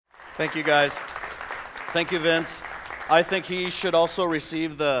Thank you, guys. Thank you, Vince. I think he should also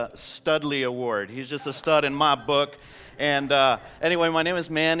receive the Studley Award. He's just a stud in my book. And anyway, my name is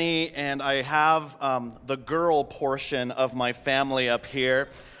Manny, and I have the girl portion of my family up here.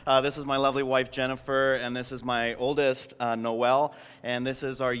 This is my lovely wife, Jennifer, and this is my oldest, Noelle, and this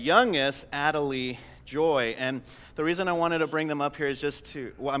is our youngest, Adelie Joy. And the reason I wanted to bring them up here is just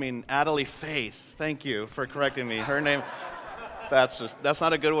Adelie Faith. Thank you for correcting me. Her name... That's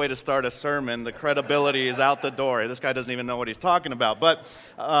not a good way to start a sermon. The credibility is out the door. This guy doesn't even know what he's talking about. But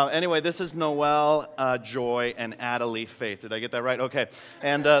anyway, this is Noelle Joy and Adelie Faith. Did I get that right? Okay.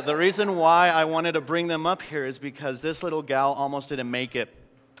 And the reason why I wanted to bring them up here is because this little gal almost didn't make it.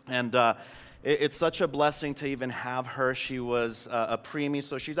 And it's such a blessing to even have her. She was a preemie,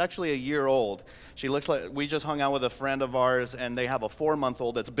 so she's actually a year old. She looks like, we just hung out with a friend of ours, and they have a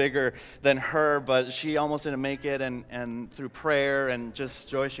 4-month-old that's bigger than her, but she almost didn't make it, and through prayer and just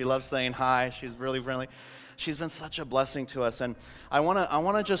joy, she loves saying hi. She's really friendly. She's been such a blessing to us, and I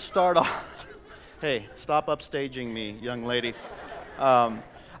wanna just start off. Hey, stop upstaging me, young lady.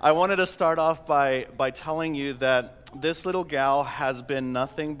 I wanted to start off by telling you that this little gal has been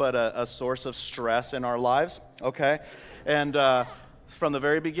nothing but a source of stress in our lives, okay? And from the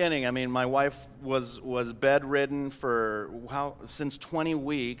very beginning, my wife was bedridden since 20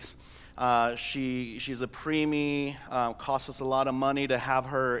 weeks. She's a preemie, costs us a lot of money to have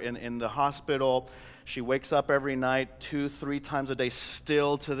her in the hospital. She wakes up every night 2-3 times a day,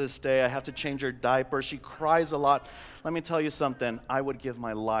 still to this day. I have to change her diaper. She cries a lot. Let me tell you something. I would give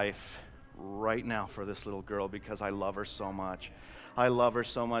my life right now for this little girl because I love her so much. I love her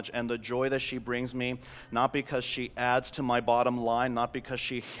so much, and the joy that she brings me, not because she adds to my bottom line, not because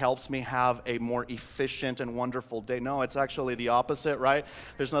she helps me have a more efficient and wonderful day. No, it's actually the opposite, right?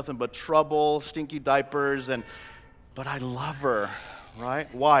 There's nothing but trouble, stinky diapers, but I love her,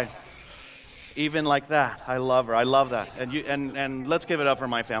 right? Why? Even like that, I love her. I love that. And let's give it up for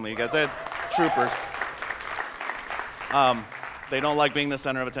my family, you guys. They're troopers. They don't like being the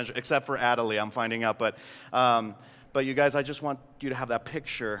center of attention, except for Adelie, I'm finding out. But you guys, I just want you to have that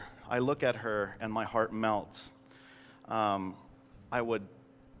picture. I look at her and my heart melts. I would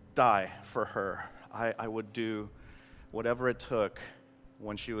die for her. I would do whatever it took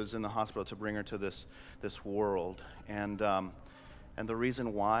when she was in the hospital to bring her to this world. And the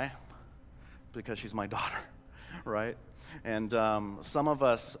reason why, because she's my daughter, right? And some of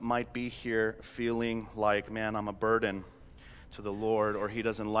us might be here feeling like, man, I'm a burden to the Lord, or He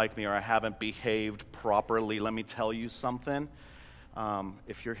doesn't like me, or I haven't behaved properly. Let me tell you something.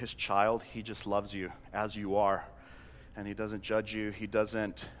 If you're His child, He just loves you as you are. And He doesn't judge you. He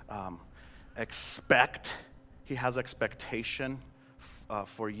doesn't expect. He has expectation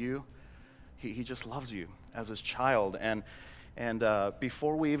for you. He just loves you as His child. And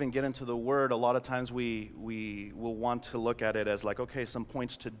before we even get into the Word, a lot of times we will want to look at it as like, okay, some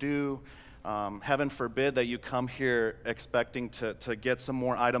points to do. Heaven forbid that you come here expecting to get some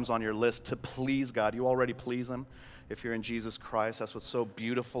more items on your list to please God. You already please Him if you're in Jesus Christ. That's what's so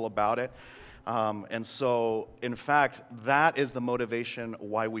beautiful about it. And so, in fact, that is the motivation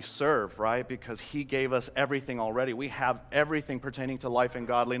why we serve, right? Because He gave us everything already. We have everything pertaining to life and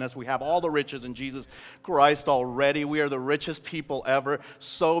godliness. We have all the riches in Jesus Christ already. We are the richest people ever,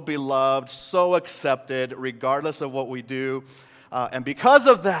 so beloved, so accepted, regardless of what we do. And because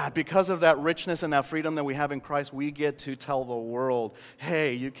of that richness and that freedom that we have in Christ, we get to tell the world,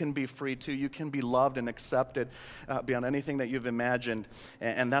 hey, you can be free too. You can be loved and accepted beyond anything that you've imagined.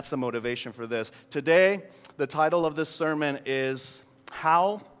 And that's the motivation for this. Today, the title of this sermon is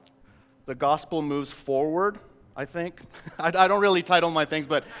How the Gospel Moves Forward, I think. I don't really title my things,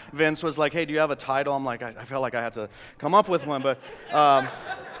 but Vince was like, hey, do you have a title? I'm like, I felt like I had to come up with one. But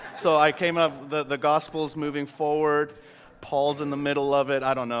so I came up, the Gospel's moving forward. Paul's in the middle of it.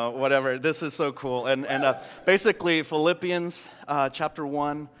 I don't know, whatever. This is so cool. And basically, Philippians chapter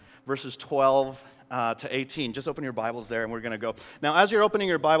 1, verses 12 to 18. Just open your Bibles there, and we're going to go. Now, as you're opening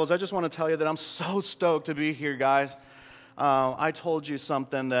your Bibles, I just want to tell you that I'm so stoked to be here, guys. I told you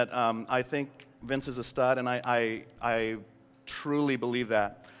something that I think Vince is a stud, and I truly believe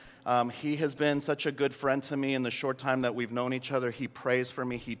that. He has been such a good friend to me in the short time that we've known each other. He prays for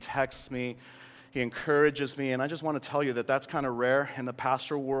me. He texts me. He encourages me, and I just want to tell you that that's kind of rare in the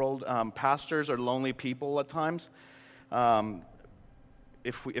pastor world. Pastors are lonely people at times.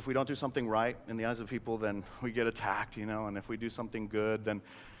 If we don't do something right in the eyes of people, then we get attacked, and if we do something good, then,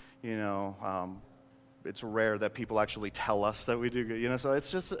 it's rare that people actually tell us that we do good, so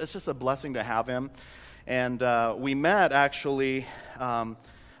it's just a blessing to have him. And we met, actually,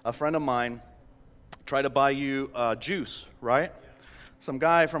 a friend of mine tried to buy you juice, right? some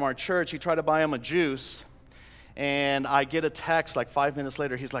guy from our church, he tried to buy him a juice, and I get a text like 5 minutes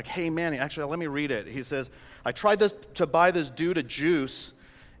later. He's like, hey, Manny, actually, let me read it. He says, I tried to buy this dude a juice,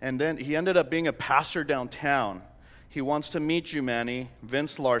 and then he ended up being a pastor downtown. He wants to meet you, Manny.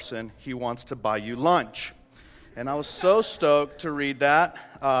 Vince Larson, he wants to buy you lunch. And I was so stoked to read that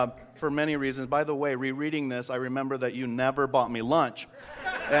for many reasons. By the way, rereading this, I remember that you never bought me lunch.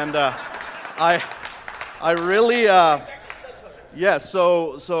 And I really,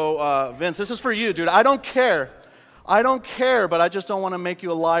 so Vince, this is for you, dude. I don't care, but I just don't want to make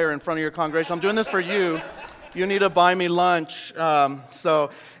you a liar in front of your congregation. I'm doing this for you. You need to buy me lunch. So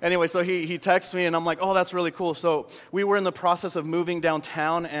he texts me, and I'm like, oh, that's really cool. So we were in the process of moving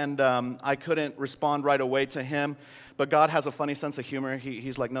downtown, and I couldn't respond right away to him. But God has a funny sense of humor.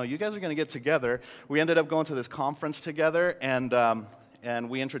 He's like, no, you guys are going to get together. We ended up going to this conference together, and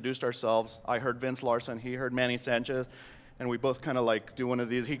we introduced ourselves. I heard Vince Larson. He heard Manny Sanchez. And we both kind of like do one of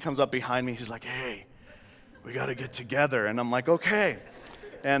these. He comes up behind me. He's like, hey, we got to get together. And I'm like, okay.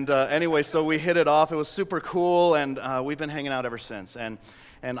 And so we hit it off. It was super cool, and we've been hanging out ever since. And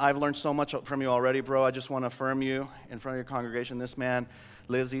I've learned so much from you already, bro. I just want to affirm you in front of your congregation. This man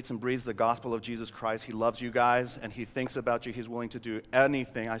lives, eats, and breathes the gospel of Jesus Christ. He loves you guys, and he thinks about you. He's willing to do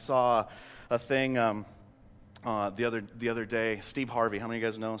anything. I saw a thing the other day. Steve Harvey. How many of you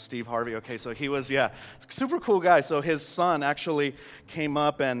guys know Steve Harvey? Okay, so he was, super cool guy. So his son actually came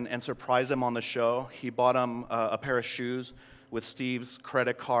up and surprised him on the show. He bought him a pair of shoes with Steve's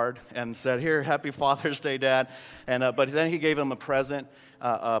credit card and said, here, happy Father's Day, Dad. And but then he gave him a present,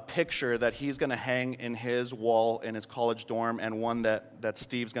 a picture that he's going to hang in his wall in his college dorm, and one that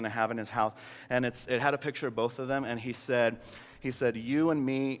Steve's going to have in his house. And it had a picture of both of them, and he said, you and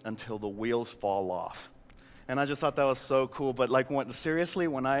me until the wheels fall off. And I just thought that was so cool. But like, seriously,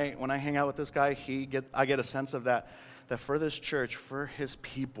 when I hang out with this guy, I get a sense of that for this church, for his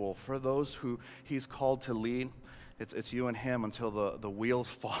people, for those who he's called to lead, it's you and him until the wheels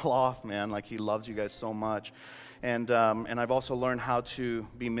fall off, man. Like, he loves you guys so much. And I've also learned how to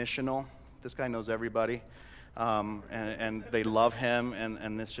be missional. This guy knows everybody, and they love him,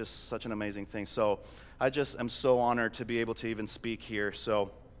 and it's just such an amazing thing. So I just am so honored to be able to even speak here. So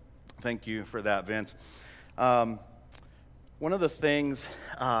thank you for that, Vince. One of the things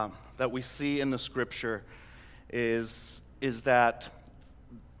that we see in the Scripture is that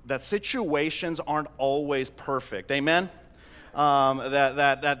situations aren't always perfect. Amen?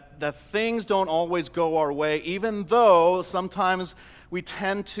 That things don't always go our way, even though sometimes we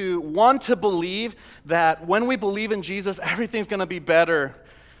tend to want to believe that when we believe in Jesus, everything's going to be better.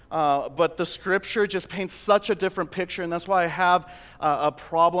 But the Scripture just paints such a different picture, and that's why I have a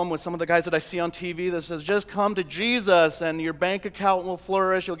problem with some of the guys that I see on TV that says, just come to Jesus and your bank account will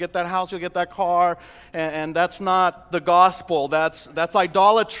flourish, you'll get that house, you'll get that car, and that's not the gospel. That's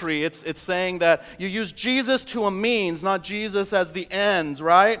idolatry. It's saying that you use Jesus to a means, not Jesus as the end,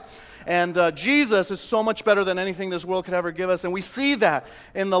 right? And Jesus is so much better than anything this world could ever give us, and we see that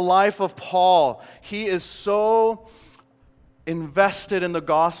in the life of Paul. He is so invested in the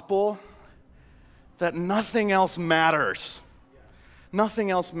gospel that nothing else matters. Nothing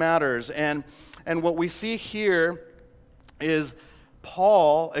else matters. And what we see here is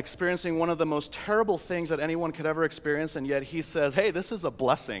Paul experiencing one of the most terrible things that anyone could ever experience, and yet he says, hey, this is a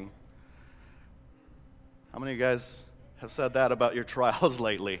blessing. How many of you guys have said that about your trials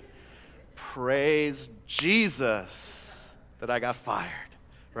lately? Praise Jesus that I got fired,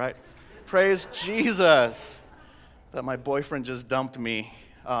 right? Praise Jesus that my boyfriend just dumped me.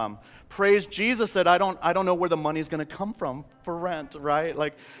 Praise Jesus that I don't know where the money's going to come from for rent, right?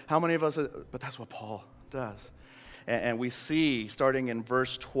 Like, how many of us, but that's what Paul does. And we see, starting in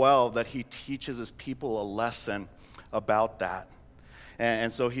verse 12, that he teaches his people a lesson about that.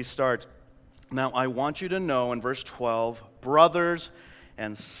 And so he starts, now I want you to know in verse 12, brothers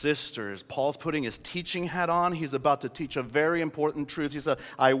and sisters. Paul's putting his teaching hat on. He's about to teach a very important truth. He said,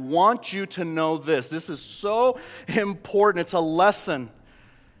 I want you to know this. This is so important. It's a lesson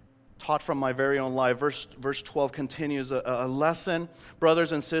taught from my very own life. Verse 12 continues, a lesson,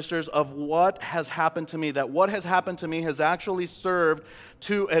 brothers and sisters, of what has happened to me, that what has happened to me has actually served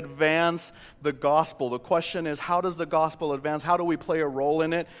to advance the gospel. The question is, how does the gospel advance? How do we play a role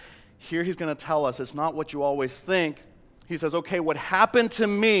in it? Here he's going to tell us it's not what you always think. He says, okay, what happened to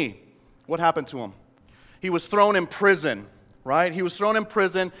me? What happened to him? He was thrown in prison, right? He was thrown in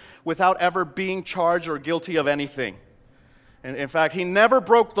prison without ever being charged or guilty of anything. And in fact, he never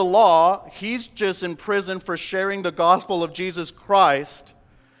broke the law. He's just in prison for sharing the gospel of Jesus Christ.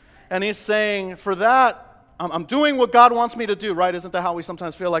 And he's saying, for that, I'm doing what God wants me to do, right? Isn't that how we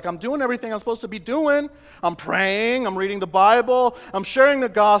sometimes feel? Like I'm doing everything I'm supposed to be doing. I'm praying, I'm reading the Bible, I'm sharing the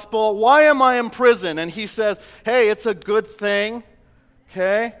gospel. Why am I in prison? And he says, hey, it's a good thing,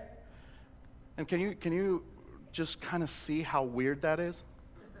 okay? And can you just kind of see how weird that is,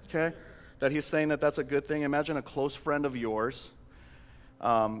 okay? That he's saying that that's a good thing. Imagine a close friend of yours.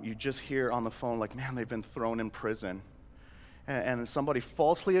 You just hear on the phone, like, man, they've been thrown in prison. And somebody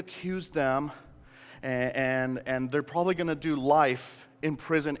falsely accused them, and they're probably going to do life in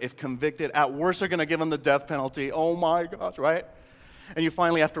prison if convicted. At worst, they're going to give them the death penalty. Oh my gosh, right? And you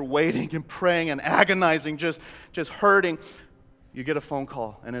finally, after waiting and praying and agonizing, just hurting, you get a phone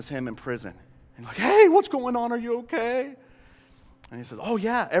call, and it's him in prison. And you're like, hey, what's going on? Are you okay? And he says, oh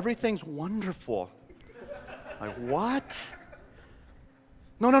yeah, everything's wonderful. Like, what?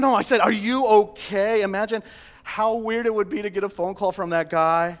 No. I said, are you okay? Imagine how weird it would be to get a phone call from that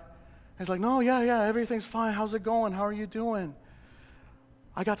guy. He's like, no, yeah, everything's fine. How's it going? How are you doing?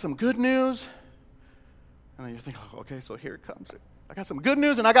 I got some good news. And then you're thinking, okay, so here it comes. I got some good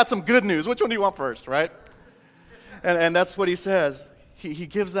news and I got some good news. Which one do you want first, right? And that's what he says. He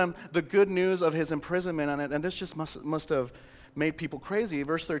gives them the good news of his imprisonment, and this just must have made people crazy.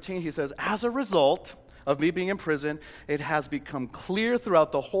 Verse 13, he says, as a result of me being in prison, it has become clear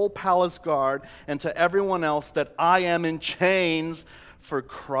throughout the whole palace guard and to everyone else that I am in chains for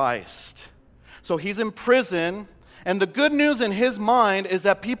Christ. So he's in prison, and the good news in his mind is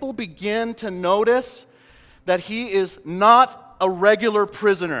that people begin to notice that he is not a regular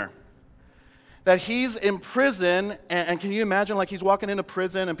prisoner. That he's in prison, and can you imagine, like, he's walking into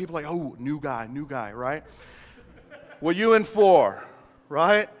prison, and people are like, oh, new guy, right? What you in for,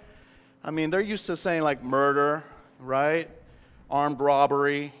 right? I mean, they're used to saying, like, murder, right? Armed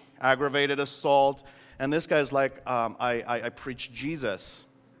robbery, aggravated assault. And this guy's like, I preach Jesus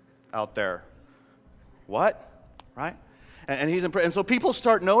out there. What? Right? And he's in prison. And so people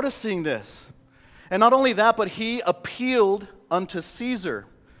start noticing this. And not only that, but he appealed unto Caesar.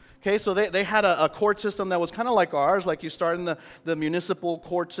 Okay, so they had a court system that was kind of like ours, like you start in the municipal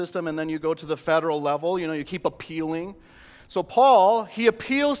court system and then you go to the federal level, you keep appealing. So Paul, he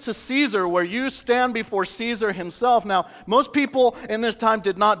appeals to Caesar where you stand before Caesar himself. Now, most people in this time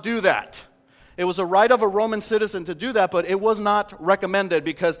did not do that. It was a right of a Roman citizen to do that, but it was not recommended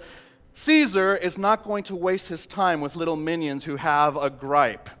because Caesar is not going to waste his time with little minions who have a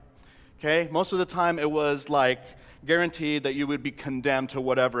gripe. Okay, most of the time it was like guaranteed that you would be condemned to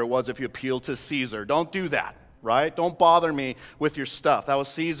whatever it was if you appealed to Caesar. Don't do that, right? Don't bother me with your stuff. That was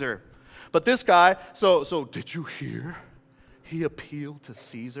Caesar. But this guy, so did you hear? He appealed to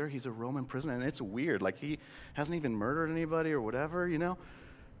Caesar. He's a Roman prisoner, and it's weird. Like he hasn't even murdered anybody or whatever,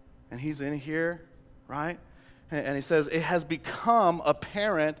 And he's in here, right? And he says, it has become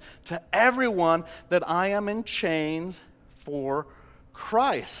apparent to everyone that I am in chains for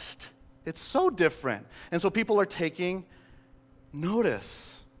Christ. It's so different. And so people are taking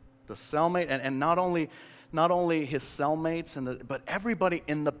notice. The cellmate, and not only his cellmates, but everybody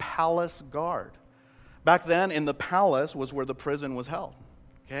in the palace guard. Back then, in the palace was where the prison was held.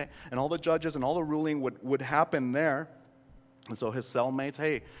 Okay? And all the judges and all the ruling would happen there. And so his cellmates,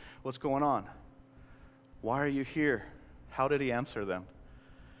 hey, what's going on? Why are you here? How did he answer them?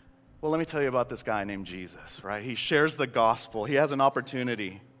 Well, let me tell you about this guy named Jesus, right? He shares the gospel. He has an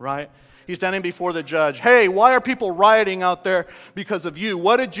opportunity, right? He's standing before the judge. Hey, why are people rioting out there because of you?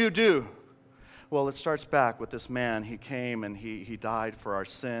 What did you do? Well, it starts back with this man. He came and he died for our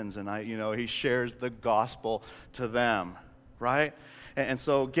sins, and he shares the gospel to them, right? And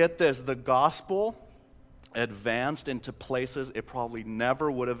so get this, the gospel advanced into places it probably never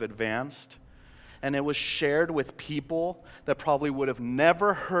would have advanced. And it was shared with people that probably would have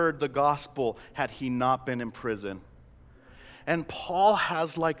never heard the gospel had he not been in prison. And Paul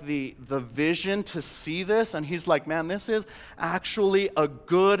has like the vision to see this, and he's like, man, this is actually a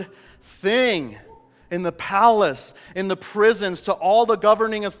good thing in the palace, in the prisons, to all the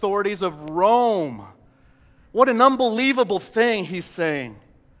governing authorities of Rome. What an unbelievable thing, he's saying,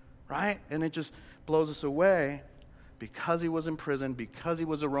 right? And it just blows us away. Because he was in prison, because he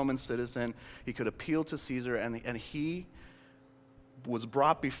was a Roman citizen, he could appeal to Caesar, and he was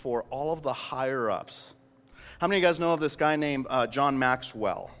brought before all of the higher-ups. How many of you guys know of this guy named John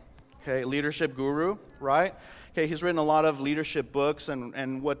Maxwell? Okay, leadership guru, right? Okay, he's written a lot of leadership books,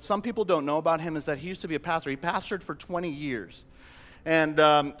 and what some people don't know about him is that he used to be a pastor. He pastored for 20 years. And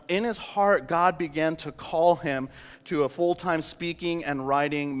in his heart, God began to call him to a full-time speaking and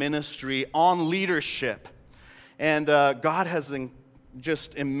writing ministry on leadership. And God has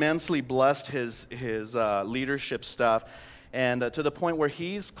just immensely blessed his leadership stuff. And to the point where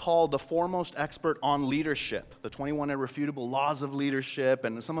he's called the foremost expert on leadership, the 21 Irrefutable Laws of Leadership,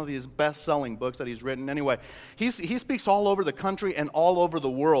 and some of these best-selling books that he's written. Anyway, he speaks all over the country and all over the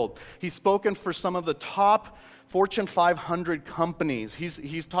world. He's spoken for some of the top Fortune 500 companies.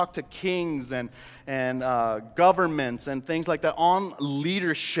 He's talked to kings and governments and things like that on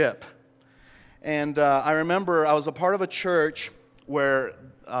leadership. And I remember I was a part of a church where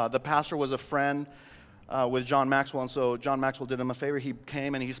the pastor was a friend with John Maxwell, and so John Maxwell did him a favor. He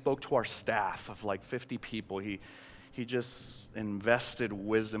came and he spoke to our staff of like 50 people. He just invested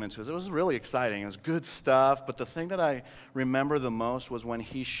wisdom into us. It was really exciting. It was good stuff. But the thing that I remember the most was when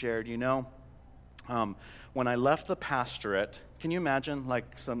he shared, when I left the pastorate, can you imagine like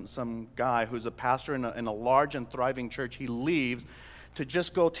some guy who's a pastor in a large and thriving church, he leaves to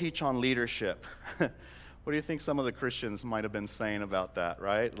just go teach on leadership. What do you think some of the Christians might have been saying about that,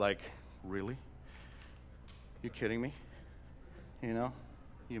 right? Like, really? You kidding me? You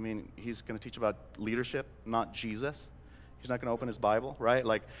mean he's going to teach about leadership, not Jesus? He's not going to open his Bible, right?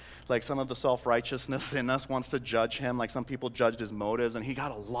 Like some of the self-righteousness in us wants to judge him, like some people judged his motives, and he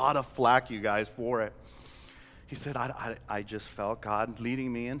got a lot of flack, you guys, for it. He said, I just felt God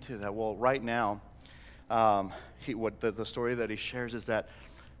leading me into that. Well, right now, the story that he shares is that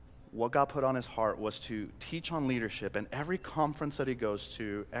what God put on his heart was to teach on leadership. And every conference that he goes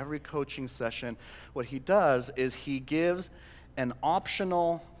to, every coaching session, what he does is he gives an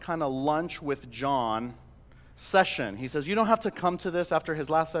optional kind of lunch with John session. He says, you don't have to come to this after his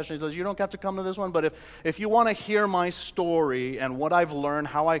last session. He says, you don't have to come to this one, but if you want to hear my story and what I've learned,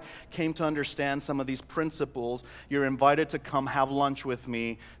 how I came to understand some of these principles, you're invited to come have lunch with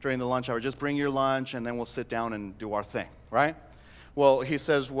me during the lunch hour. Just bring your lunch and then we'll sit down and do our thing, right? Well, he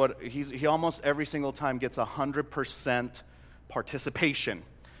says he almost every single time gets 100% participation.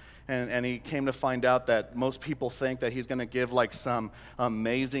 And he came to find out that most people think that he's going to give like some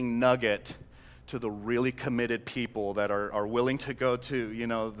amazing nugget to the really committed people that are willing to go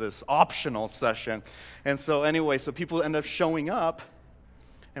to, this optional session. And so anyway, so people end up showing up,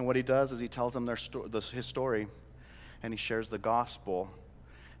 and what he does is he tells them his story, and he shares the gospel.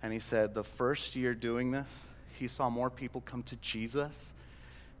 And he said the first year doing this, he saw more people come to Jesus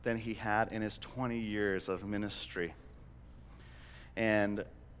than he had in his 20 years of ministry. And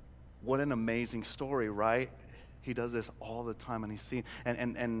what an amazing story, right? He does this all the time, and he's seen,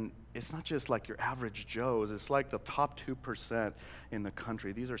 and it's not just like your average Joes. It's like the top 2% in the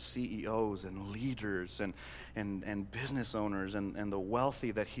country. These are CEOs and leaders and business owners and the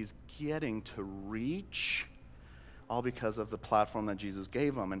wealthy that he's getting to reach, all because of the platform that Jesus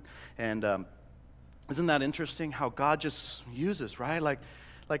gave him. And isn't that interesting how God just uses, right? Like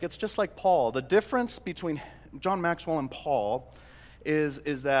it's just like Paul. The difference between John Maxwell and Paul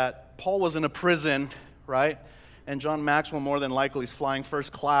is that Paul was in a prison, right? And John Maxwell more than likely is flying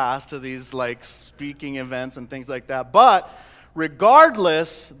first class to these like speaking events and things like that. But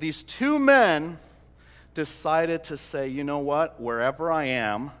regardless, these two men decided to say, you know what? Wherever I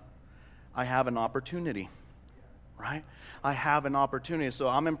am, I have an opportunity, right? I have an opportunity. So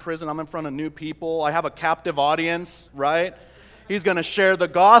I'm in prison. I'm in front of new people. I have a captive audience, right? He's going to share the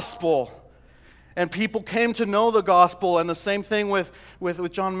gospel. And people came to know the gospel, and the same thing with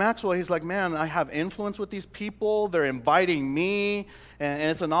John Maxwell. He's like, man, I have influence with these people. They're inviting me, and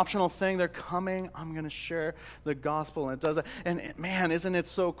it's an optional thing. They're coming. I'm going to share the gospel, and it does it. And man, isn't it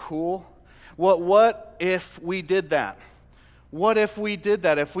so cool? What if we did that? What if we did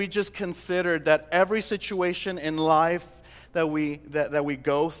that? If we just considered that every situation in life that we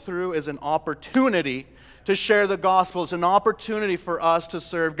go through is an opportunity to share the gospel. It's an opportunity for us to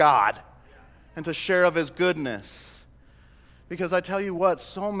serve God and to share of his goodness. Because I tell you what,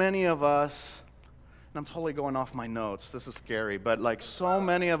 so many of us, and I'm totally going off my notes, this is scary, but like so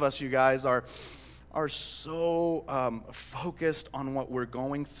many of us, you guys, are so focused on what we're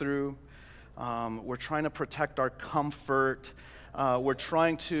going through. We're trying to protect our comfort. We're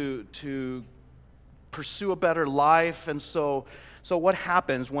trying to pursue a better life. And so what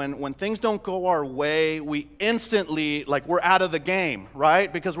happens when things don't go our way, we instantly, like, we're out of the game,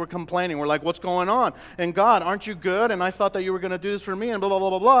 right? Because we're complaining. We're like, what's going on? And God, aren't you good? And I thought that you were going to do this for me, and blah, blah, blah,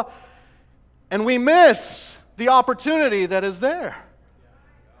 blah, blah. And we miss the opportunity that is there,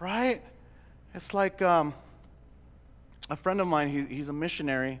 right? It's like a friend of mine, he's a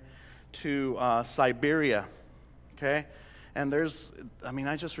missionary to Siberia, okay? And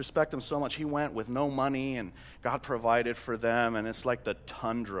I just respect him so much. He went with no money, and God provided for them, and it's like the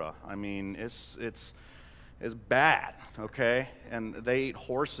tundra. I mean, it's bad, okay? And they eat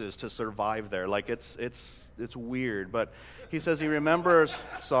horses to survive there. Like, it's weird. But he says he remembers,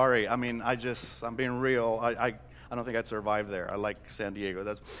 sorry, I mean, I'm being real. I I don't think I'd survive there. I like San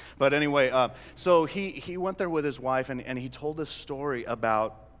Diego. But anyway, so he went there with his wife, and he told this story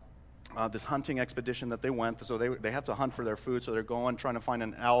about this hunting expedition that they went. So they have to hunt for their food, so they're going, trying to find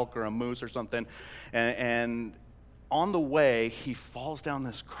an elk or a moose or something. And on the way, he falls down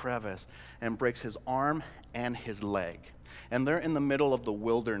this crevice and breaks his arm and his leg. And they're in the middle of the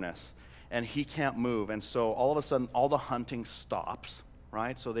wilderness, and he can't move. And so all of a sudden, all the hunting stops,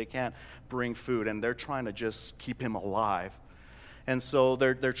 right? So they can't bring food, and they're trying to just keep him alive. And so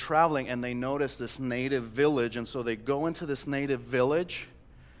they're traveling, and they notice this native village, and so they go into this native village,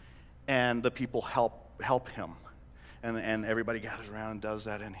 and the people help him. And everybody gathers around and does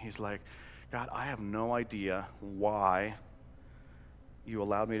that, and he's like, God, I have no idea why you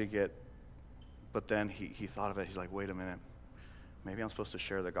allowed me to get... But then he thought of it. He's like, wait a minute. Maybe I'm supposed to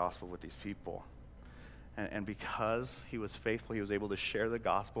share the gospel with these people. And because he was faithful, he was able to share the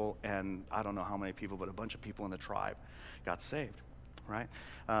gospel, and I don't know how many people, but a bunch of people in the tribe got saved, right?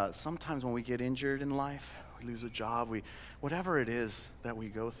 Sometimes when we get injured in life, we lose a job, whatever it is that we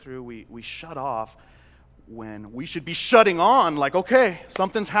go through, we shut off when we should be shutting on, like, okay,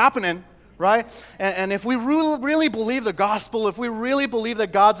 something's happening, right? And if we really believe the gospel, if we really believe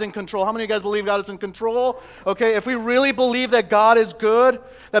that God's in control, how many of you guys believe God is in control? Okay, if we really believe that God is good,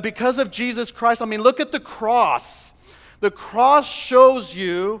 that because of Jesus Christ, I mean, look at the cross. The cross shows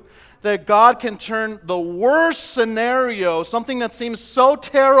you that God can turn the worst scenario, something that seems so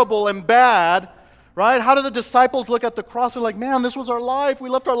terrible and bad, right? How do the disciples look at the cross? They're like, man, this was our life. We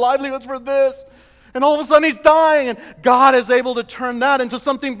left our livelihoods for this. And all of a sudden he's dying, and God is able to turn that into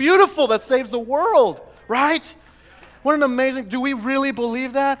something beautiful that saves the world, right? What an amazing... Do we really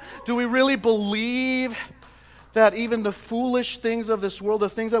believe that? Do we really believe that even the foolish things of this world, the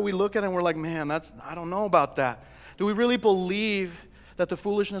things that we look at and we're like, man, I don't know about that. Do we really believe that the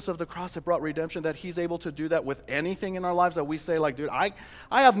foolishness of the cross that brought redemption, that he's able to do that with anything in our lives, that we say, like, dude, I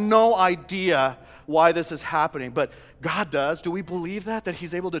have no idea why this is happening, but God does. Do we believe that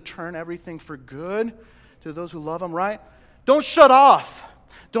he's able to turn everything for good to those who love him, right? Don't shut off.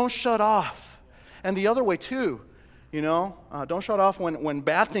 Don't shut off. And the other way too, don't shut off when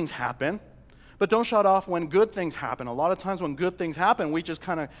bad things happen, but don't shut off when good things happen. A lot of times when good things happen, we just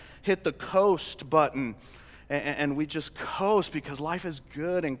kind of hit the coast button, and we just coast because life is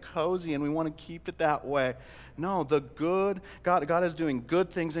good and cozy and we want to keep it that way. No, God is doing good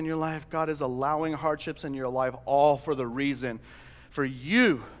things in your life. God is allowing hardships in your life, all for the reason for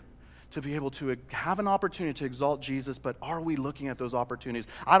you to be able to have an opportunity to exalt Jesus. But are we looking at those opportunities?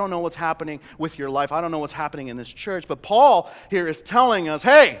 I don't know what's happening with your life. I don't know what's happening in this church. But Paul here is telling us,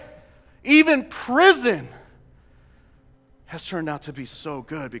 hey, even prison has turned out to be so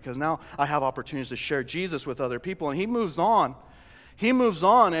good because now I have opportunities to share Jesus with other people. And he moves on. He moves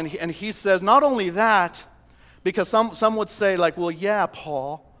on and he says, not only that, because some would say, like, well, yeah,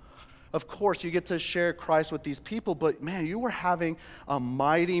 Paul, of course you get to share Christ with these people, but man, you were having a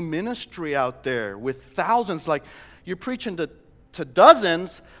mighty ministry out there with thousands. Like, you're preaching to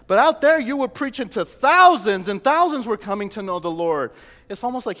dozens, but out there you were preaching to thousands, and thousands were coming to know the Lord. It's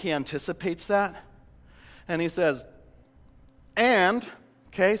almost like he anticipates that. And he says,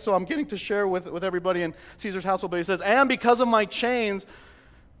 okay, so I'm getting to share with everybody in Caesar's household, but he says, and because of my chains,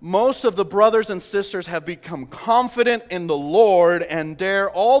 most of the brothers and sisters have become confident in the Lord and dare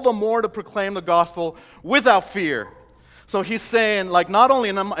all the more to proclaim the gospel without fear. So he's saying, like, not only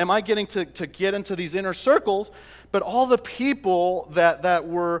am I getting to get into these inner circles, but all the people that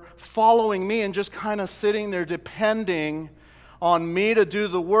were following me and just kind of sitting there depending on me to do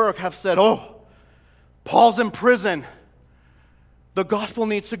the work have said, oh, Paul's in prison. The gospel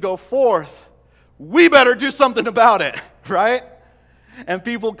needs to go forth. We better do something about it, right? And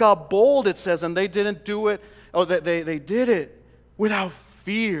people got bold, it says, and they didn't do it, they did it without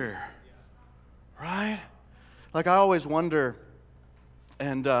fear, right? Like, I always wonder,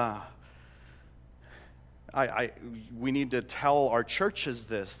 and we need to tell our churches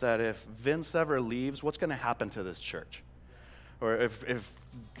this, that if Vince ever leaves, what's going to happen to this church? Or if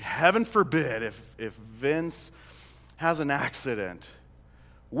heaven forbid, if Vince has an accident,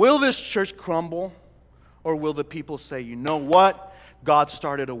 will this church crumble, or will the people say, you know what? God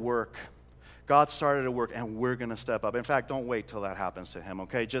started a work. God started a work, and we're going to step up. In fact, don't wait till that happens to him,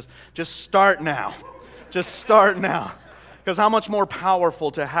 okay? Just start now. Just start now. Because how much more powerful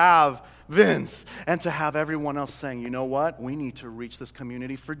to have Vince and to have everyone else saying, you know what? We need to reach this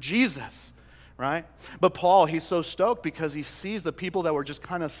community for Jesus, right? But Paul, he's so stoked because he sees the people that were just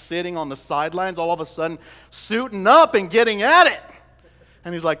kind of sitting on the sidelines all of a sudden suiting up and getting at it.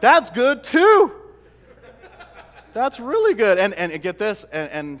 And he's like, that's good too. That's really good. And get this,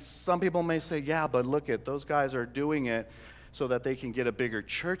 and some people may say, yeah, but look at those guys are doing it so that they can get a bigger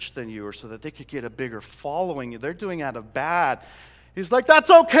church than you or so that they could get a bigger following. They're doing it out of bad. He's like, that's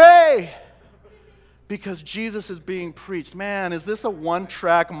okay. Because Jesus is being preached. Man, is this a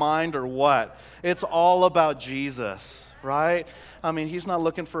one-track mind or what? It's all about Jesus, right? I mean, he's not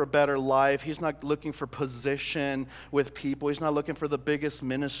looking for a better life. He's not looking for position with people. He's not looking for the biggest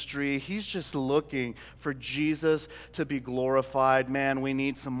ministry. He's just looking for Jesus to be glorified. Man, we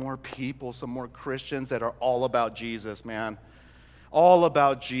need some more people, some more Christians that are all about Jesus, man. All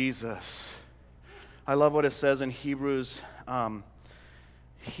about Jesus. I love what it says in Hebrews, and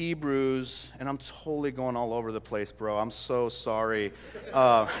I'm totally going all over the place, bro. I'm so sorry.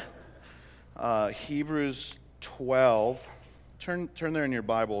 Hebrews 12. Turn there in your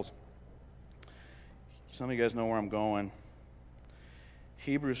Bibles. Some of you guys know where I'm going.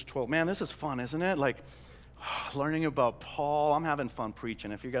 Hebrews 12. Man, this is fun, isn't it? Like, learning about Paul. I'm having fun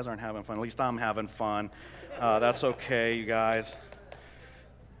preaching. If you guys aren't having fun, at least I'm having fun. That's okay, you guys.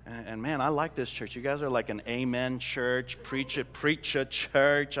 And man, I like this church. You guys are like an amen church, preach it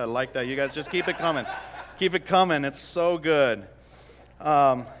church. I like that. You guys just keep it coming. Keep it coming. It's so good.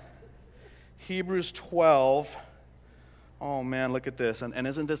 Hebrews 12. Oh man, look at this. And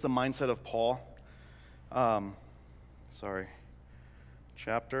isn't this the mindset of Paul?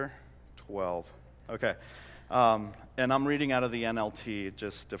 Chapter 12. Okay. And I'm reading out of the NLT. It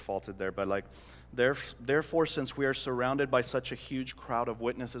just defaulted there. But like, therefore, since we are surrounded by such a huge crowd of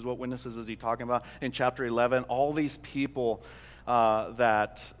witnesses, what witnesses is he talking about? In chapter 11, all these people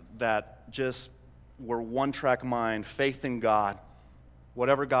that just were one-track mind, faith in God,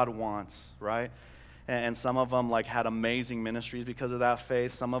 whatever God wants, right? And some of them like had amazing ministries because of that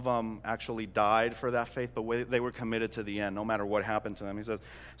faith. Some of them actually died for that faith, but they were committed to the end, no matter what happened to them. He says,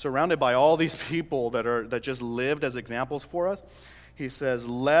 surrounded by all these people that just lived as examples for us, he says,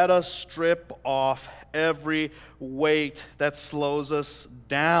 let us strip off every weight that slows us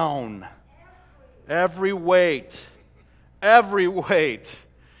down. Every weight. Every weight.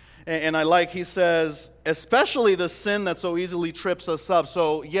 And I like, he says, especially the sin that so easily trips us up.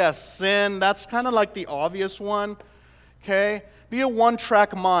 So, yes, sin, that's kind of like the obvious one, okay? Be a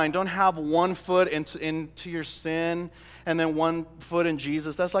one-track mind. Don't have one foot into your sin and then one foot in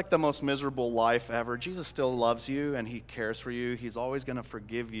Jesus. That's like the most miserable life ever. Jesus still loves you and he cares for you. He's always going to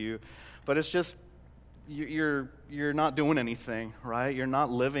forgive you. But it's just, you're not doing anything, right? You're not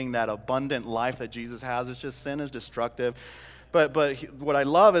living that abundant life that Jesus has. It's just sin is destructive. But what I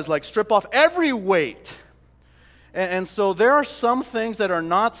love is like strip off every weight. And so there are some things that are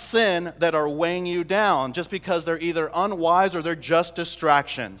not sin that are weighing you down just because they're either unwise or they're just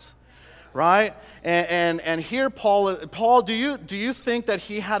distractions, right? And here Paul, do you think that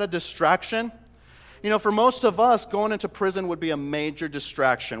he had a distraction? You know, for most of us, going into prison would be a major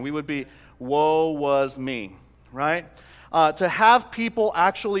distraction. We would be, woe was me, right? To have people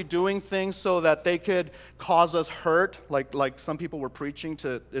actually doing things so that they could cause us hurt, like some people were preaching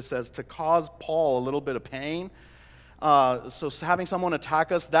it says to cause Paul a little bit of pain. So having someone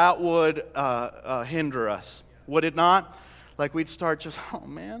attack us, that would hinder us, would it not? Like we'd start just, oh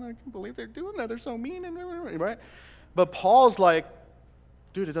man, I can't believe they're doing that. They're so mean, right? But Paul's like,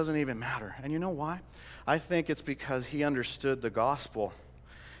 dude, it doesn't even matter. And you know why? I think it's because he understood the gospel.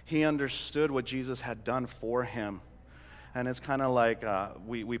 He understood what Jesus had done for him. And it's kind of like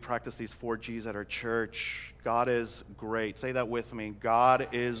we practice these 4 G's at our church. God is great. Say that with me. God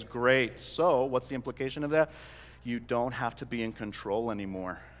is great. So what's the implication of that? You don't have to be in control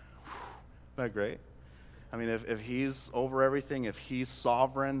anymore. Isn't that great? I mean, if he's over everything, if he's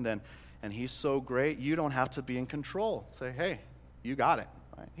sovereign, and he's so great, you don't have to be in control. Say, hey, you got it.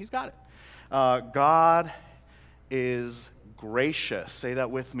 Right? He's got it. God is gracious. Say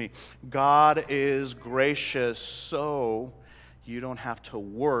that with me. God is gracious, so you don't have to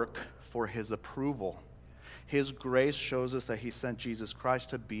work for his approval. His grace shows us that he sent Jesus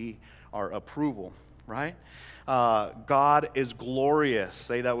Christ to be our approval, right? God is glorious.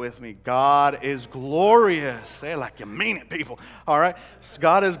 Say that with me. God is glorious. Say it like you mean it, people. All right?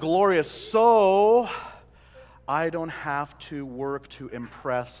 God is glorious, so I don't have to work to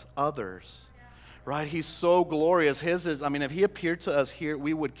impress others. Right? He's so glorious. His is, I mean, if he appeared to us here,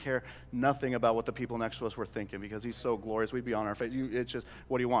 we would care nothing about what the people next to us were thinking because he's so glorious. We'd be on our face. It's just,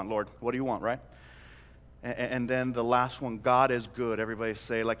 what do you want, Lord? What do you want, right? And then the last one, God is good. Everybody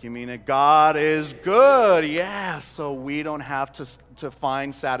say like you mean it. God is good. Yeah, so we don't have to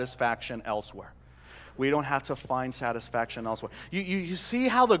find satisfaction elsewhere. We don't have to find satisfaction elsewhere. You see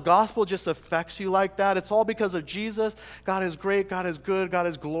how the gospel just affects you like that? It's all because of Jesus. God is great. God is good. God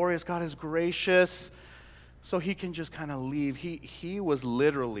is glorious. God is gracious. so he can just kind of leave. He was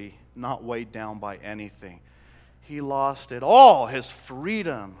literally not weighed down by anything. He lost it all, his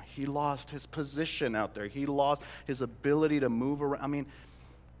freedom. He lost his position out there. He lost his ability to move around.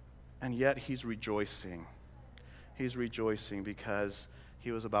 And yet he's rejoicing. He's rejoicing because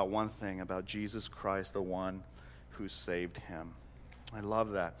he was about one thing, about Jesus Christ, the one who saved him. I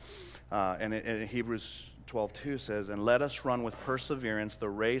love that. And Hebrews 12:2 says, "And let us run with perseverance the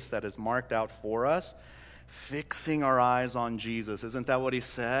race that is marked out for us, fixing our eyes on Jesus." Isn't that what he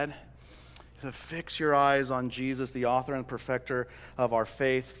said? He said, "Fix your eyes on Jesus, the author and perfecter of our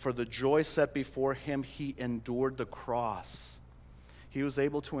faith. For the joy set before him, he endured the cross." He was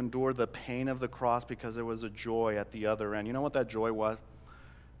able to endure the pain of the cross because there was a joy at the other end. You know what that joy was?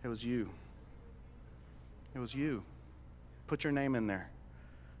 It was you. It was you. Put your name in there.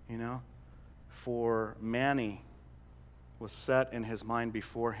 For Manny was set in his mind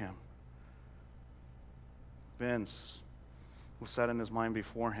before him. Vince was set in his mind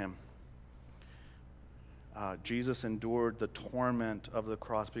before him. Jesus endured the torment of the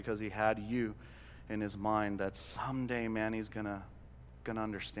cross because he had you in his mind, that someday Manny's gonna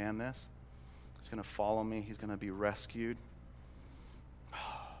understand this. He's gonna follow me. He's gonna be rescued.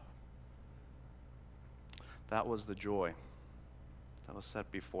 That was the joy that was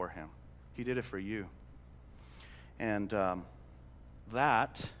set before him. He did it for you. And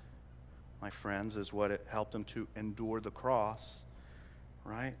that, my friends, is what it helped him to endure the cross,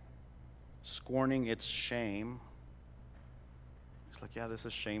 right? Scorning its shame. He's like, yeah, this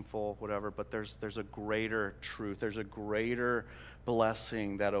is shameful, whatever, but there's a greater truth. There's a greater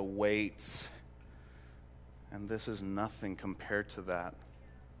blessing that awaits. And this is nothing compared to that,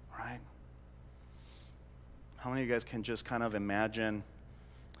 right? How many of you guys can just kind of imagine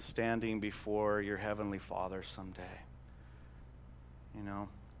standing before your Heavenly Father someday?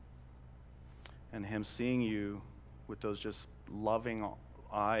 And him seeing you with those just loving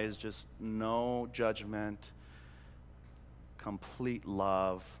eyes, just no judgment, complete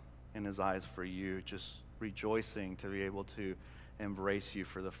love in his eyes for you, just rejoicing to be able to embrace you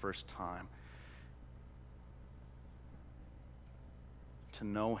for the first time. To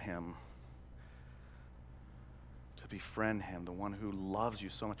know him, to befriend him, the one who loves you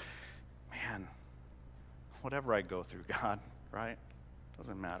so much. Man, whatever I go through, God, right?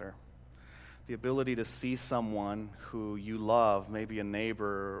 Doesn't matter. The ability to see someone who you love, maybe a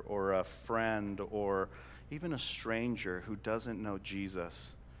neighbor or a friend or even a stranger who doesn't know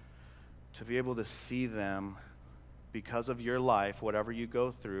Jesus, to be able to see them because of your life, whatever you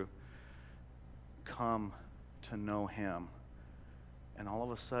go through, come to know him, and all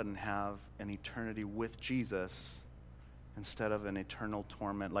of a sudden have an eternity with Jesus instead of an eternal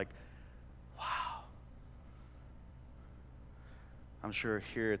torment. Like, wow. I'm sure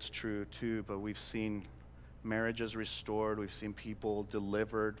here it's true too, but we've seen marriages restored. We've seen people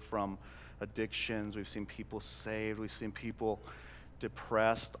delivered from addictions. We've seen people saved. We've seen people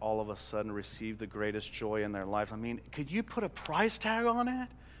depressed all of a sudden receive the greatest joy in their lives. Could you put a price tag on it?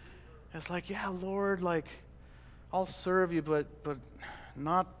 It's like, yeah, Lord, like, I'll serve you, but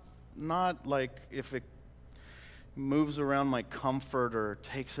not like if it moves around my comfort or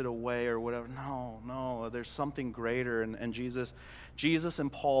takes it away or whatever. No, there's something greater. And Jesus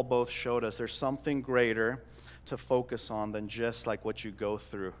and Paul both showed us there's something greater to focus on than just like what you go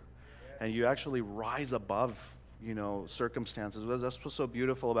through. And you actually rise above, circumstances. That's what's so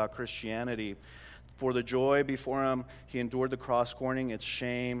beautiful about Christianity. For the joy before him, he endured the cross, scorning its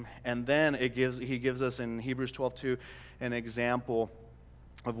shame. And then he gives us in Hebrews 12:2 an example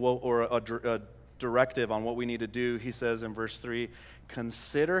of a directive on what we need to do. He says in verse 3,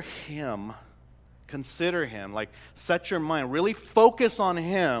 consider him, like set your mind, really focus on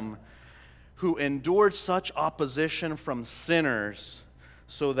him who endured such opposition from sinners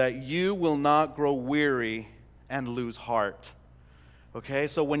so that you will not grow weary and lose heart. Okay,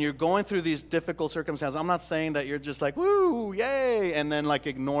 so when you're going through these difficult circumstances, I'm not saying that you're just like, woo, yay, and then like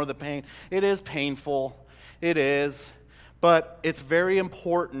ignore the pain. It is painful. It is. But it's very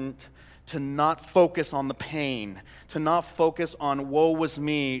important to not focus on the pain, to not focus on woe was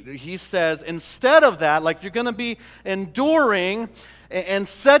me. He says, instead of that, like you're going to be enduring, and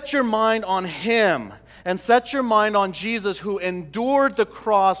set your mind on him, and set your mind on Jesus who endured the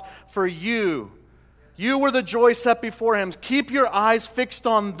cross for you. You were the joy set before him. Keep your eyes fixed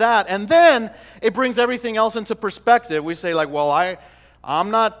on that. And then it brings everything else into perspective. We say like, well,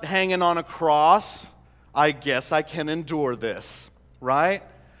 I'm not hanging on a cross. I guess I can endure this, right?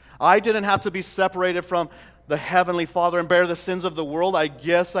 I didn't have to be separated from the Heavenly Father and bear the sins of the world. I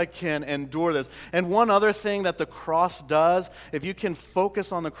guess I can endure this. And one other thing that the cross does, if you can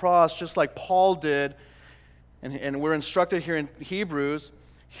focus on the cross just like Paul did, and we're instructed here in Hebrews,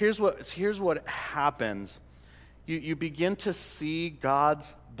 here's what happens. You begin to see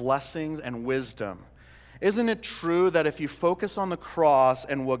God's blessings and wisdom. Isn't it true that if you focus on the cross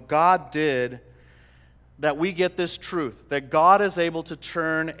and what God did, that we get this truth, that God is able to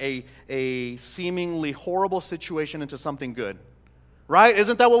turn a seemingly horrible situation into something good? Right?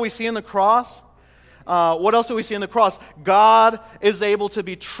 Isn't that what we see in the cross? What else do we see in the cross? God is able to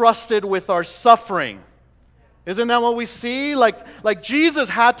be trusted with our suffering. Isn't that what we see? Like Jesus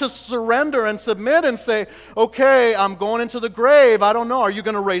had to surrender and submit and say, okay, I'm going into the grave. I don't know. Are you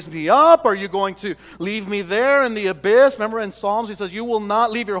going to raise me up? Are you going to leave me there in the abyss? Remember in Psalms, he says, you will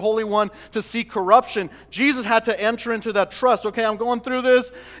not leave your Holy One to see corruption. Jesus had to enter into that trust. Okay, I'm going through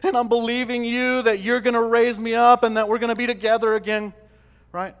this, and I'm believing you that you're going to raise me up and that we're going to be together again.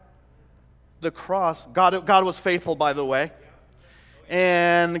 Right? The cross, God was faithful, by the way.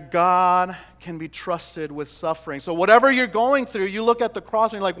 And God can be trusted with suffering. So whatever you're going through, you look at the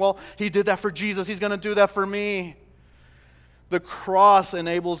cross and you're like, well, he did that for Jesus. He's going to do that for me. The cross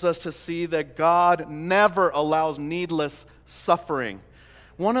enables us to see that God never allows needless suffering.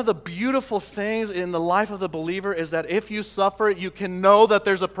 One of the beautiful things in the life of the believer is that if you suffer, you can know that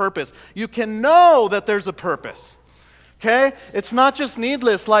there's a purpose. You can know that there's a purpose. Okay? It's not just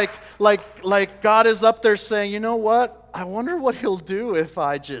needless, like God is up there saying, you know what? I wonder what he'll do if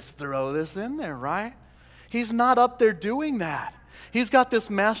I just throw this in there, right? He's not up there doing that. He's got this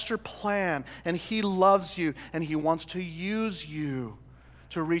master plan, and he loves you, and he wants to use you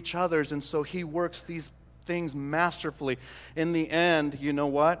to reach others, and so he works these things masterfully. In the end, you know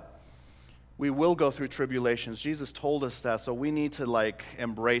what? We will go through tribulations. Jesus told us that, so we need to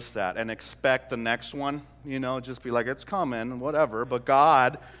embrace that and expect the next one. Just be like, it's coming, whatever. But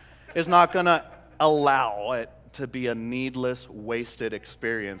God is not going to allow it to be a needless, wasted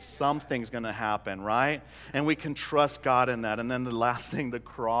experience. Something's going to happen, right? And we can trust God in that. And then the last thing, the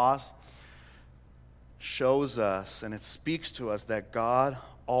cross shows us, and it speaks to us, that God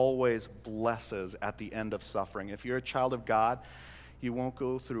always blesses at the end of suffering. If you're a child of God, you won't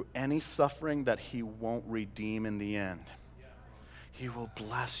go through any suffering that he won't redeem in the end. He will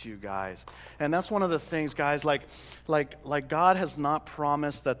bless you guys. And that's one of the things, guys, like God has not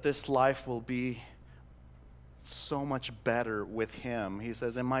promised that this life will be so much better with him. He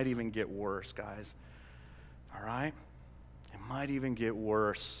says it might even get worse, guys. All right? It might even get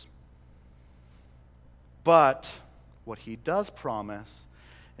worse. But what he does promise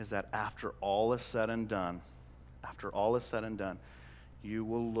is that after all is said and done, you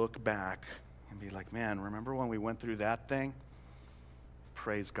will look back and be like, man, remember when we went through that thing?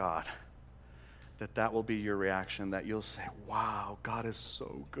 Praise God. That will be your reaction, that you'll say, wow, God is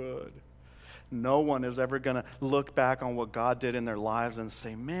so good. No one is ever going to look back on what God did in their lives and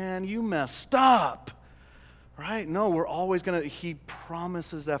say, man, you messed up. Right? No, we're always going to, he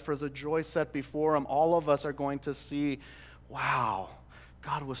promises that for the joy set before him, all of us are going to see, wow,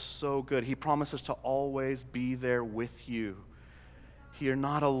 God was so good. He promises to always be there with you. You're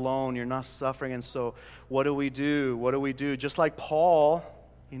not alone. You're not suffering. And so what do we do? Just like Paul,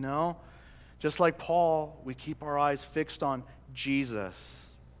 we keep our eyes fixed on Jesus.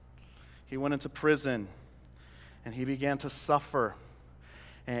 He went into prison, and he began to suffer.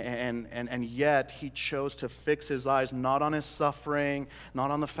 And yet he chose to fix his eyes not on his suffering, not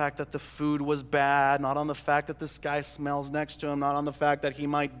on the fact that the food was bad, not on the fact that this guy smells next to him, not on the fact that he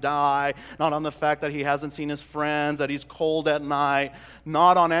might die, not on the fact that he hasn't seen his friends, that he's cold at night,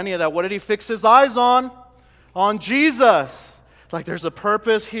 not on any of that. What did he fix his eyes on? On Jesus. Like, there's a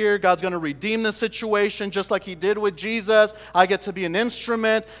purpose here. God's going to redeem the situation just like he did with Jesus. I get to be an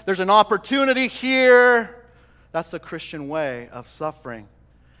instrument. There's an opportunity here. That's the Christian way of suffering.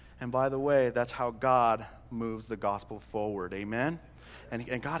 And by the way, that's how God moves the gospel forward. Amen?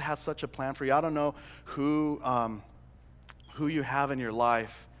 And God has such a plan for you. I don't know who you have in your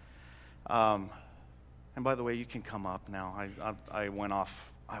life. And by the way, you can come up now. I went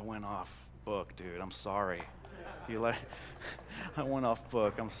off book, dude. I'm sorry. I went off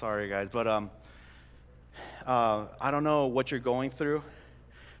book. I'm sorry, guys. But I don't know what you're going through,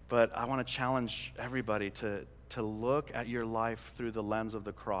 but I want to challenge everybody to look at your life through the lens of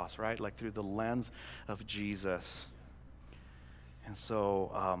the cross, right? Like through the lens of Jesus. And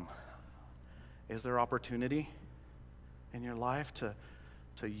so, is there opportunity in your life to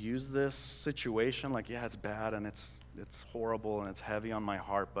use this situation? Like, yeah, it's bad and it's horrible and it's heavy on my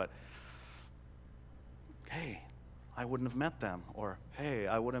heart, but hey, I wouldn't have met them. Or, hey,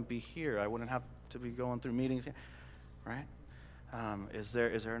 I wouldn't be here. I wouldn't have to be going through meetings here, right? Is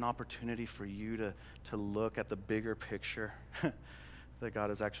there an opportunity for you to look at the bigger picture that God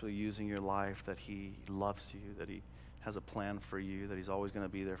is actually using your life, that He loves you, that He has a plan for you, that He's always going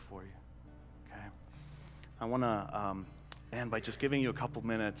to be there for you. Okay? I want to end by just giving you a couple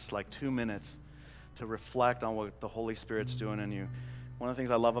minutes, like 2 minutes, to reflect on what the Holy Spirit's doing in you. One of the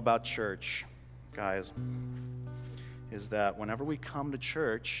things I love about church, guys, is that whenever we come to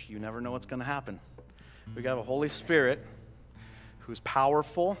church, you never know what's going to happen. We got a Holy Spirit who's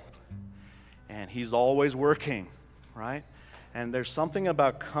powerful, and He's always working, right? And there's something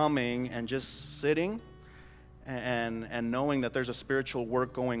about coming and just sitting and knowing that there's a spiritual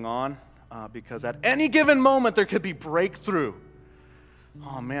work going on, because at any given moment there could be breakthrough.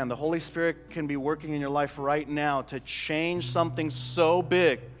 Oh man, the Holy Spirit can be working in your life right now to change something so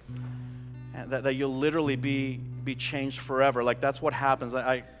big that you'll literally be changed forever. Like, that's what happens.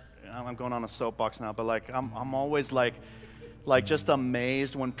 I'm going on a soapbox now, but like I'm always like just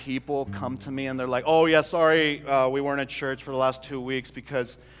amazed when people come to me and they're like, "Oh yeah, sorry, we weren't at church for the last 2 weeks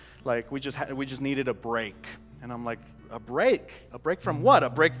because like we just needed a break." And I'm like, "A break? A break from what? A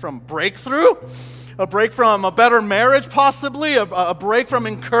break from breakthrough? A break from a better marriage possibly? A break from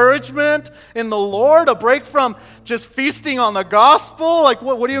encouragement in the Lord? A break from just feasting on the gospel? Like,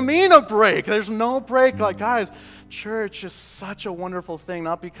 what do you mean a break? There's no break." Like, guys, church is such a wonderful thing,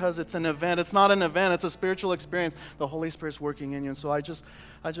 not because it's an event. It's not an event. It's a spiritual experience. The Holy Spirit's working in you. And so I just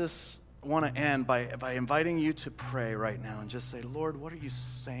want to end by inviting you to pray right now and just say, "Lord, what are you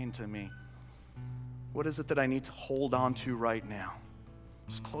saying to me? What is it that I need to hold on to right now?"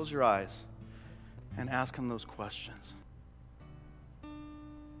 Just close your eyes and ask Him those questions.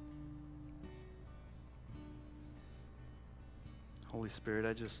 Holy Spirit,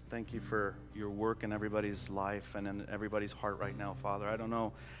 I just thank you for your work in everybody's life and in everybody's heart right now, Father. I don't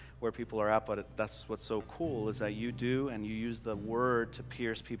know where people are at, but that's what's so cool is that you do, and you use the word to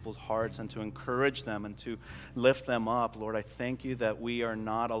pierce people's hearts and to encourage them and to lift them up. Lord, I thank you that we are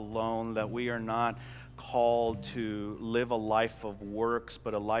not alone, that we are not called to live a life of works,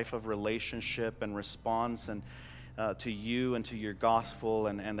 but a life of relationship and response and to you and to your gospel,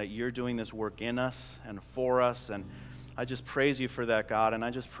 and that you're doing this work in us and for us. And I just praise you for that, God, and I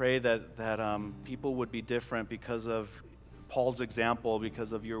just pray that people would be different because of Paul's example,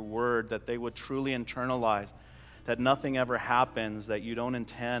 because of your word, that they would truly internalize that nothing ever happens that you don't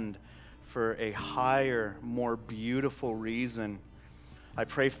intend for a higher, more beautiful reason. I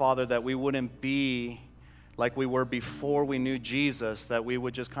pray, Father, that we wouldn't be like we were before we knew Jesus, that we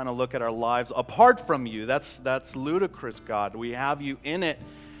would just kind of look at our lives apart from you. That's ludicrous, God. We have you in it,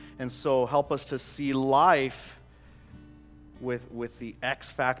 and so help us to see life with the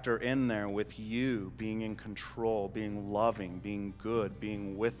X factor in there, with you being in control, being loving, being good,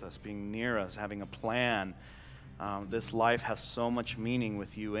 being with us, being near us, having a plan. This life has so much meaning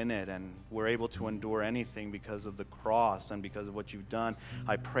with you in it, and we're able to endure anything because of the cross and because of what you've done.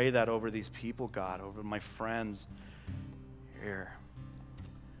 I pray that over these people, God, over my friends here.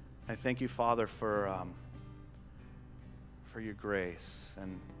 I thank you, Father, for your grace,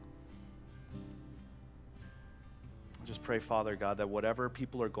 and I just pray, Father God, that whatever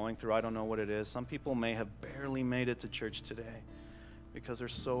people are going through, I don't know what it is. Some people may have barely made it to church today because they're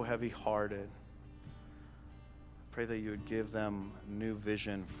so heavy-hearted. Pray that you would give them new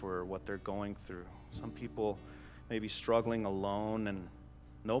vision for what they're going through. Some people may be struggling alone and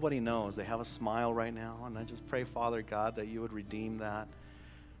nobody knows. They have a smile right now, and I just pray, Father God, that you would redeem that.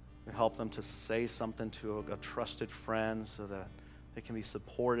 Help them to say something to a trusted friend so that they can be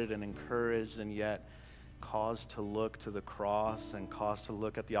supported and encouraged, and yet caused to look to the cross and caused to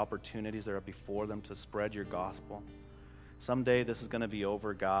look at the opportunities that are before them to spread your gospel. Someday this is going to be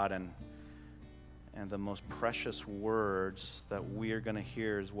over, God, and the most precious words that we are going to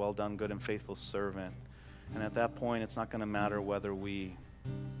hear is, "Well done, good and faithful servant." And at that point, it's not going to matter whether we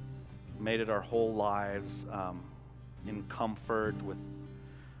made it our whole lives in comfort with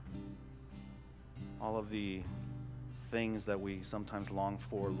all of the things that we sometimes long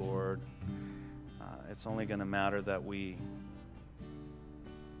for, Lord. It's only going to matter that we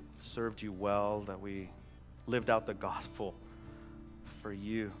served you well, that we lived out the gospel for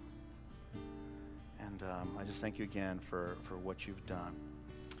you. And I just thank you again for what you've done.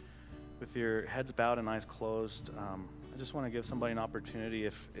 With your heads bowed and eyes closed, I just want to give somebody an opportunity.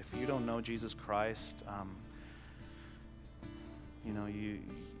 If you don't know Jesus Christ,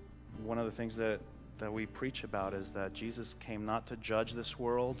 one of the things that we preach about is that Jesus came not to judge this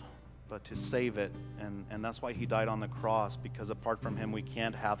world, but to save it. And that's why he died on the cross, because apart from him we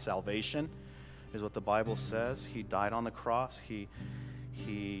can't have salvation, is what the Bible says. He died on the cross.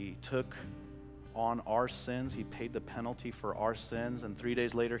 He took on our sins. He paid the penalty for our sins. And 3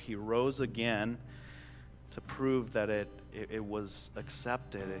 days later he rose again to prove that it was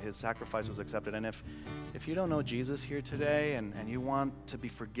accepted, his sacrifice was accepted. And if you don't know Jesus here today and you want to be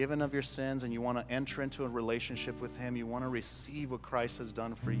forgiven of your sins and you want to enter into a relationship with him, you want to receive what Christ has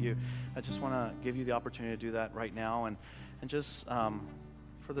done for you, I just want to give you the opportunity to do that right now. And just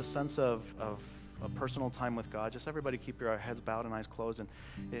for the sense of a personal time with God, just everybody keep your heads bowed and eyes closed. And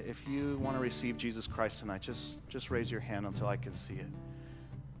if you want to receive Jesus Christ tonight, just raise your hand until I can see it.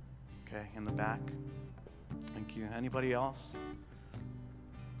 Okay, in the back. Thank you. Anybody else?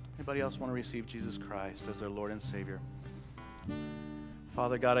 Anybody else want to receive Jesus Christ as their Lord and Savior?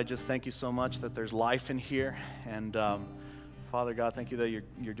 Father God, I just thank you so much that there's life in here. And Father God, thank you that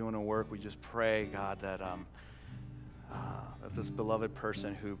you're doing a work. We just pray, God, that that this beloved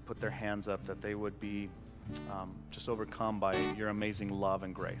person who put their hands up, that they would be just overcome by your amazing love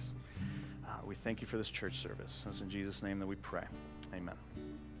and grace. We thank you for this church service. It's in Jesus' name that we pray. Amen.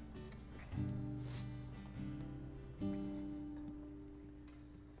 Amen.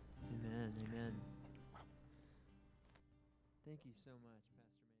 Amen. Thank you so much,